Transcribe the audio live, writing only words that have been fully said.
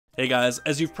Hey guys,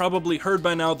 as you've probably heard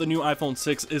by now, the new iPhone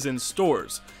 6 is in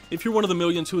stores. If you're one of the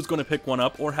millions who is going to pick one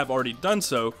up or have already done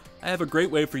so, I have a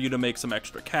great way for you to make some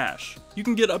extra cash. You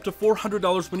can get up to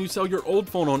 $400 when you sell your old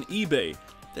phone on eBay.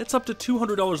 That's up to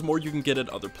 $200 more you can get at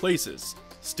other places.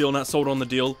 Still not sold on the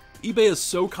deal? eBay is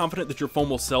so confident that your phone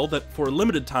will sell that for a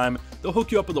limited time, they'll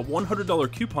hook you up with a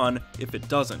 $100 coupon if it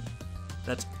doesn't.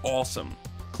 That's awesome.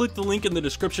 Click the link in the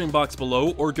description box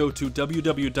below or go to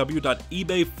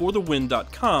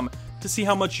www.ebayforthewin.com to see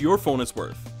how much your phone is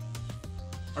worth.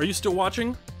 Are you still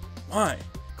watching? Why?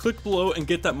 Click below and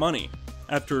get that money.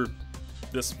 After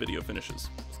this video finishes,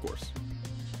 of course.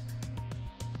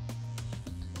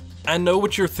 I know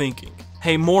what you're thinking.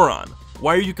 Hey moron,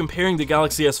 why are you comparing the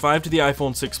Galaxy S5 to the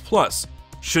iPhone 6 Plus?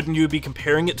 Shouldn't you be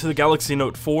comparing it to the Galaxy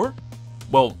Note 4?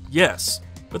 Well, yes,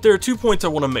 but there are 2 points I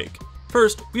want to make.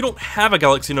 First, we don't have a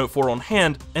Galaxy Note 4 on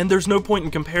hand, and there's no point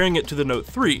in comparing it to the Note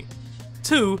 3.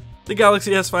 2, the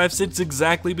Galaxy S5 sits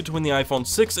exactly between the iPhone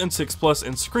 6 and 6 Plus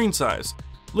in screen size,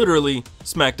 literally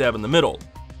smack dab in the middle.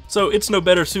 So it's no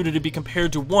better suited to be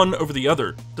compared to one over the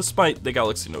other, despite the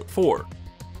Galaxy Note 4.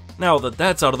 Now that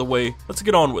that's out of the way, let's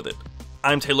get on with it.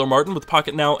 I'm Taylor Martin with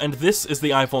Pocketnow, and this is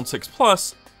the iPhone 6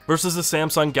 Plus versus the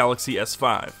Samsung Galaxy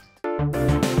S5.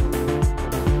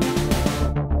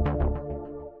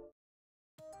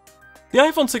 The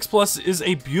iPhone 6 Plus is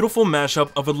a beautiful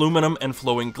mashup of aluminum and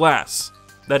flowing glass.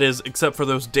 That is, except for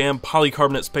those damn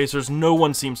polycarbonate spacers no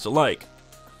one seems to like.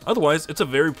 Otherwise, it's a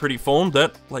very pretty phone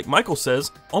that, like Michael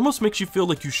says, almost makes you feel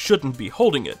like you shouldn't be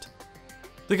holding it.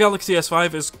 The Galaxy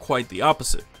S5 is quite the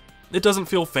opposite. It doesn't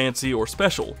feel fancy or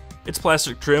special. Its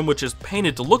plastic trim, which is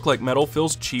painted to look like metal,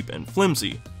 feels cheap and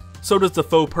flimsy. So does the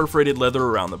faux perforated leather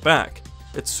around the back.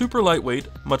 It's super lightweight,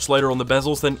 much lighter on the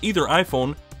bezels than either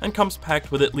iPhone, and comes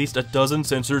packed with at least a dozen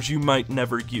sensors you might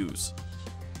never use.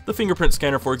 The fingerprint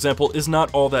scanner, for example, is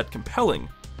not all that compelling.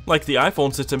 Like the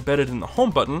iPhone, it's embedded in the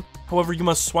home button, however you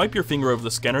must swipe your finger over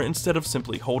the scanner instead of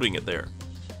simply holding it there.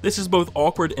 This is both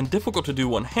awkward and difficult to do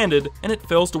one-handed, and it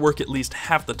fails to work at least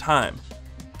half the time.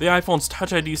 The iPhone's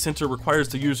Touch ID sensor requires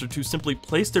the user to simply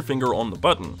place their finger on the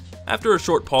button. After a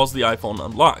short pause, the iPhone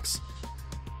unlocks.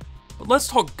 But let's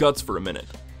talk guts for a minute.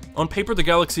 On paper, the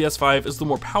Galaxy S5 is the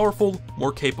more powerful,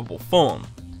 more capable phone.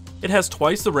 It has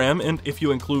twice the RAM, and if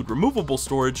you include removable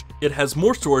storage, it has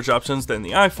more storage options than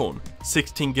the iPhone,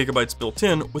 16GB built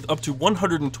in with up to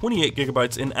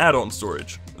 128GB in add-on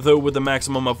storage. Though with a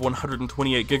maximum of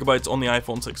 128GB on the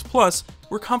iPhone 6 Plus,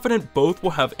 we're confident both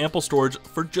will have ample storage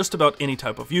for just about any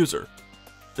type of user.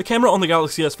 The camera on the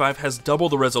Galaxy S5 has double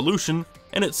the resolution,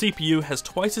 and its CPU has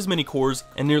twice as many cores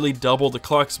and nearly double the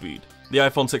clock speed. The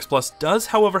iPhone 6 Plus does,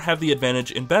 however, have the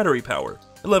advantage in battery power,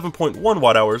 11.1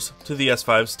 watt-hours to the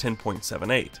S5's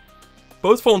 10.78.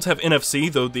 Both phones have NFC,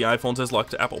 though the iPhone's is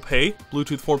locked to Apple Pay,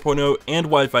 Bluetooth 4.0, and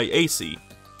Wi-Fi AC.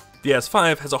 The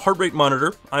S5 has a heart rate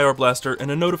monitor, IR blaster,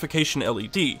 and a notification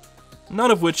LED,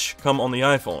 none of which come on the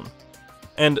iPhone.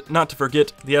 And not to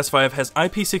forget, the S5 has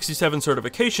IP67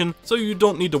 certification, so you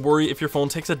don't need to worry if your phone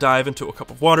takes a dive into a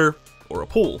cup of water or a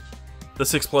pool. The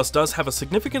 6 Plus does have a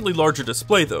significantly larger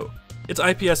display though. Its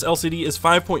IPS LCD is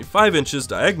 5.5 inches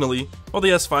diagonally, while the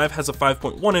S5 has a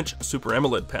 5.1-inch Super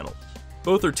AMOLED panel.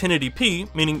 Both are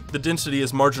 1080p, meaning the density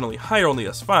is marginally higher on the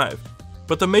S5,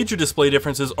 but the major display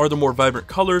differences are the more vibrant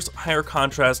colors, higher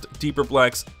contrast, deeper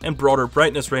blacks, and broader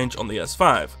brightness range on the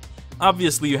S5.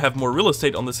 Obviously you have more real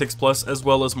estate on the 6 Plus as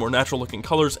well as more natural looking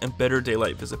colors and better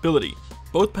daylight visibility.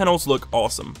 Both panels look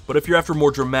awesome, but if you're after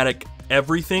more dramatic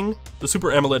everything, the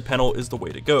Super AMOLED panel is the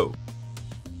way to go.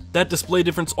 That display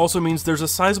difference also means there's a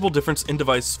sizable difference in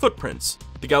device footprints.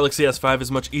 The Galaxy S5 is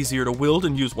much easier to wield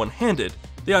and use one-handed.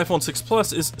 The iPhone 6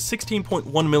 Plus is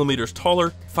 16.1mm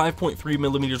taller,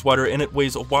 5.3mm wider, and it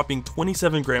weighs a whopping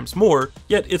 27 grams more,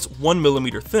 yet it's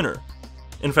 1mm thinner.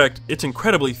 In fact, it's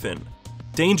incredibly thin.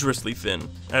 Dangerously thin,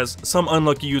 as some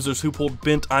unlucky users who pulled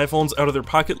bent iPhones out of their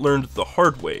pocket learned the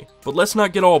hard way. But let's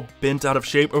not get all bent out of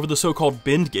shape over the so-called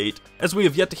Bendgate, as we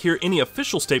have yet to hear any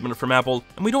official statement from Apple,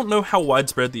 and we don't know how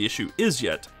widespread the issue is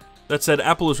yet. That said,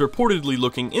 Apple is reportedly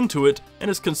looking into it,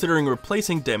 and is considering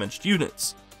replacing damaged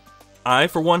units. I,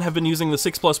 for one, have been using the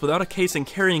 6 Plus without a case and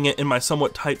carrying it in my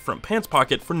somewhat tight front pants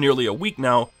pocket for nearly a week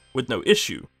now, with no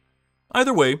issue.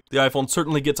 Either way, the iPhone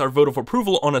certainly gets our vote of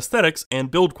approval on aesthetics and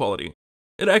build quality.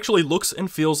 It actually looks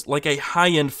and feels like a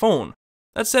high-end phone.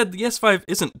 That said, the S5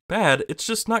 isn't bad, it's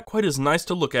just not quite as nice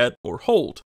to look at or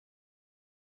hold.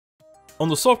 On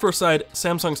the software side,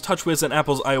 Samsung's TouchWiz and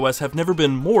Apple's iOS have never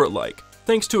been more alike,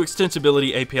 thanks to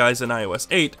extensibility APIs in iOS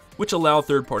 8, which allow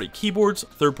third-party keyboards,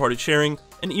 third-party sharing,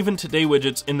 and even Today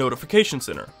widgets in Notification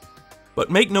Center. But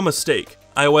make no mistake,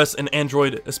 iOS and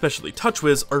Android, especially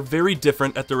TouchWiz, are very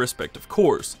different at their respective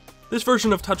cores. This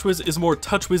version of TouchWiz is more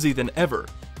TouchWizzy than ever,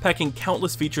 packing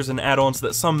countless features and add-ons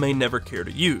that some may never care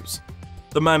to use.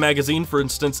 The My Magazine, for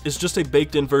instance, is just a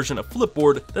baked-in version of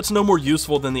Flipboard that's no more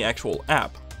useful than the actual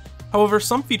app. However,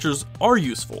 some features are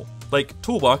useful, like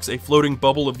Toolbox, a floating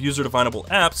bubble of user-definable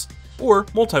apps, or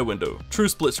Multi-Window, true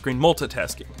split-screen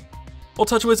multitasking. While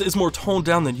TouchWiz is more toned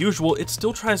down than usual, it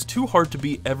still tries too hard to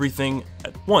be everything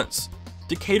at once,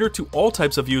 to cater to all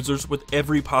types of users with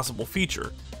every possible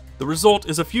feature. The result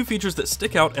is a few features that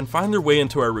stick out and find their way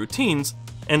into our routines,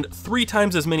 and 3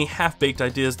 times as many half-baked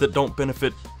ideas that don't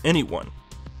benefit anyone.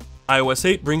 iOS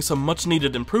 8 brings some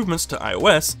much-needed improvements to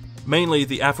iOS, mainly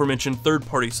the aforementioned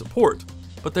third-party support.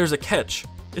 But there's a catch.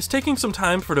 It's taking some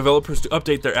time for developers to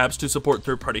update their apps to support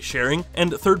third-party sharing,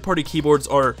 and third-party keyboards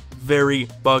are very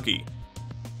buggy.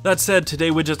 That said, today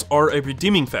widgets are a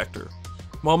redeeming factor.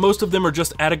 While most of them are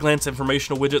just at-a-glance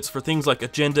informational widgets for things like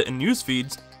agenda and news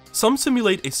feeds, some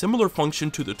simulate a similar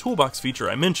function to the Toolbox feature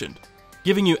I mentioned,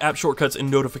 giving you app shortcuts in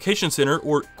Notification Center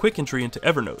or quick entry into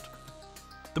Evernote.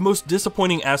 The most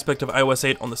disappointing aspect of iOS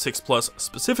 8 on the 6 Plus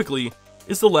specifically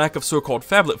is the lack of so-called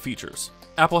phablet features.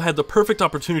 Apple had the perfect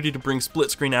opportunity to bring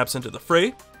split-screen apps into the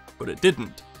fray, but it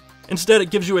didn't. Instead, it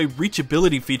gives you a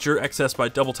reachability feature accessed by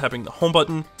double-tapping the home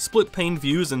button, split-pane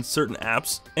views in certain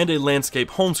apps, and a landscape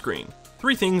home screen.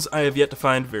 3 things I have yet to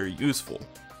find very useful.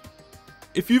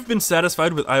 If you've been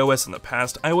satisfied with iOS in the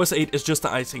past, iOS 8 is just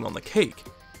the icing on the cake.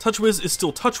 TouchWiz is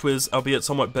still TouchWiz, albeit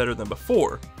somewhat better than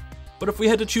before. But if we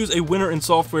had to choose a winner in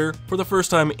software, for the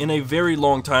first time in a very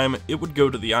long time, it would go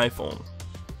to the iPhone.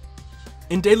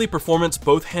 In daily performance,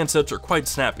 both handsets are quite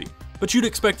snappy, but you'd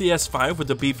expect the S5 with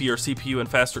the beefier CPU and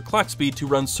faster clock speed to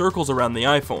run circles around the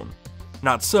iPhone.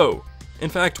 Not so. In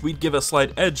fact, we'd give a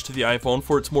slight edge to the iPhone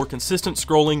for its more consistent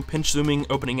scrolling, pinch zooming,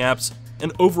 opening apps,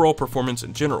 and overall performance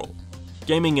in general.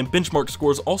 Gaming and benchmark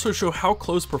scores also show how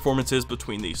close performance is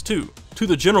between these two. To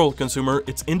the general consumer,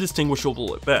 it's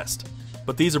indistinguishable at best.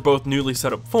 But these are both newly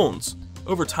set up phones.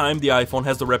 Over time, the iPhone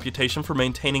has the reputation for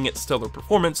maintaining its stellar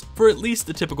performance for at least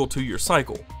the typical 2-year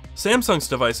cycle. Samsung's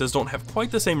devices don't have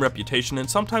quite the same reputation and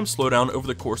sometimes slow down over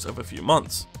the course of a few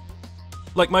months.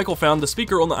 Like Michael found, the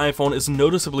speaker on the iPhone is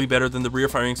noticeably better than the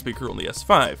rear-firing speaker on the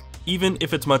S5, even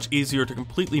if it's much easier to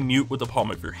completely mute with the palm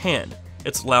of your hand.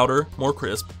 It's louder, more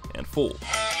crisp, and full.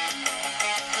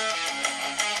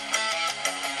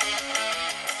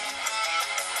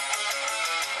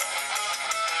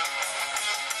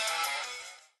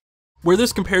 Where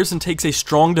this comparison takes a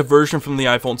strong diversion from the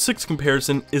iPhone 6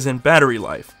 comparison is in battery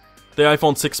life. The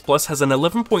iPhone 6 Plus has an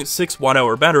 11.6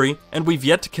 watt-hour battery, and we've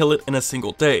yet to kill it in a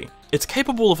single day. It's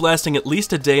capable of lasting at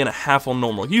least a day and a half on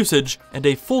normal usage, and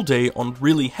a full day on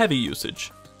really heavy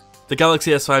usage. The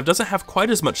Galaxy S5 doesn't have quite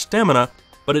as much stamina,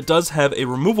 but it does have a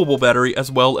removable battery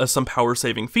as well as some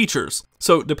power-saving features.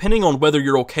 So depending on whether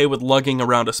you're okay with lugging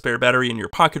around a spare battery in your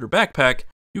pocket or backpack,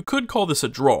 you could call this a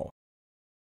draw.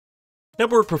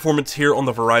 Network performance here on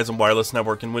the Verizon Wireless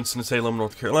Network in Winston-Salem,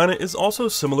 North Carolina is also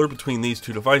similar between these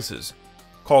two devices.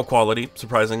 Call quality,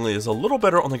 surprisingly, is a little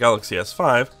better on the Galaxy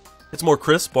S5. It's more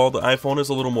crisp, while the iPhone is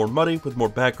a little more muddy with more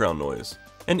background noise.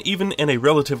 And even in a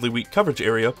relatively weak coverage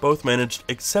area, both managed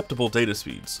acceptable data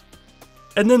speeds.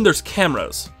 And then there's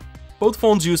cameras. Both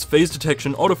phones use phase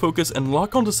detection, autofocus, and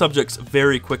lock onto subjects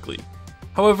very quickly.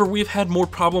 However, we've had more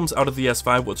problems out of the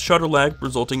S5 with shutter lag,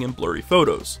 resulting in blurry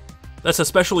photos. That's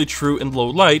especially true in low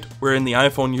light, wherein the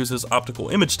iPhone uses optical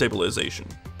image stabilization.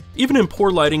 Even in poor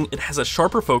lighting, it has a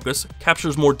sharper focus,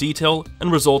 captures more detail,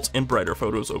 and results in brighter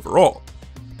photos overall.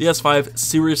 The S5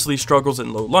 seriously struggles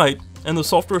in low light, and the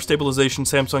software stabilization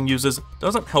Samsung uses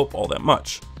doesn't help all that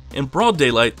much. In broad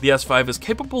daylight, the S5 is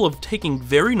capable of taking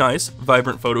very nice,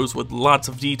 vibrant photos with lots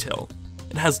of detail.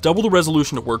 It has double the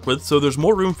resolution to work with, so there's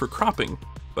more room for cropping,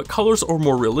 but colors are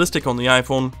more realistic on the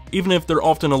iPhone, even if they're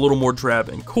often a little more drab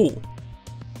and cool.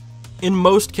 In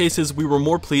most cases, we were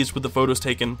more pleased with the photos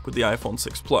taken with the iPhone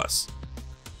 6 Plus.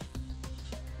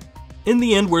 In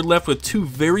the end, we're left with two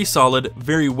very solid,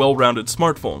 very well-rounded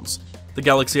smartphones. The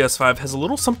Galaxy S5 has a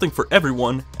little something for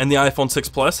everyone, and the iPhone 6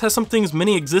 Plus has some things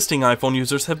many existing iPhone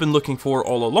users have been looking for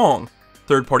all along: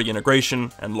 third-party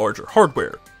integration and larger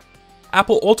hardware.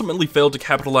 Apple ultimately failed to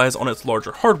capitalize on its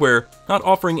larger hardware, not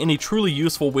offering any truly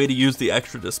useful way to use the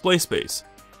extra display space.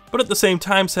 But at the same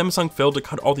time, Samsung failed to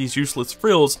cut all these useless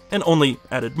frills and only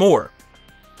added more.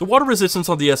 The water resistance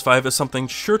on the S5 is something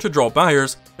sure to draw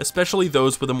buyers, especially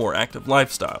those with a more active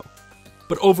lifestyle.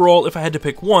 But overall, if I had to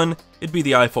pick one, it'd be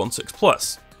the iPhone 6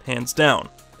 Plus, hands down.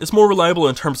 It's more reliable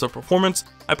in terms of performance,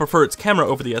 I prefer its camera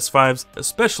over the S5's,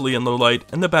 especially in low light,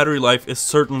 and the battery life is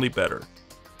certainly better.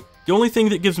 The only thing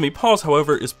that gives me pause,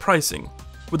 however, is pricing.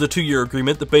 With a 2-year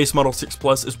agreement, the base Model 6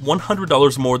 Plus is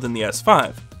 $100 more than the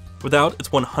S5. Without, it's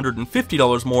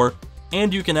 $150 more,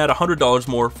 and you can add $100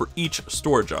 more for each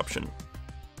storage option.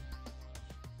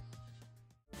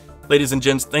 Ladies and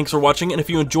gents, thanks for watching, and if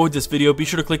you enjoyed this video, be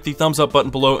sure to click the thumbs up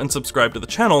button below and subscribe to the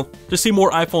channel to see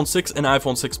more iPhone 6 and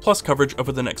iPhone 6 Plus coverage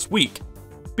over the next week.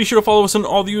 Be sure to follow us in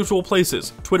all the usual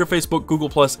places: Twitter, Facebook, Google+,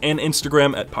 and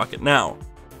Instagram at Pocketnow.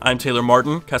 I'm Taylor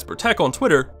Martin, Casper Tech on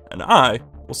Twitter, and I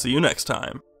will see you next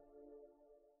time.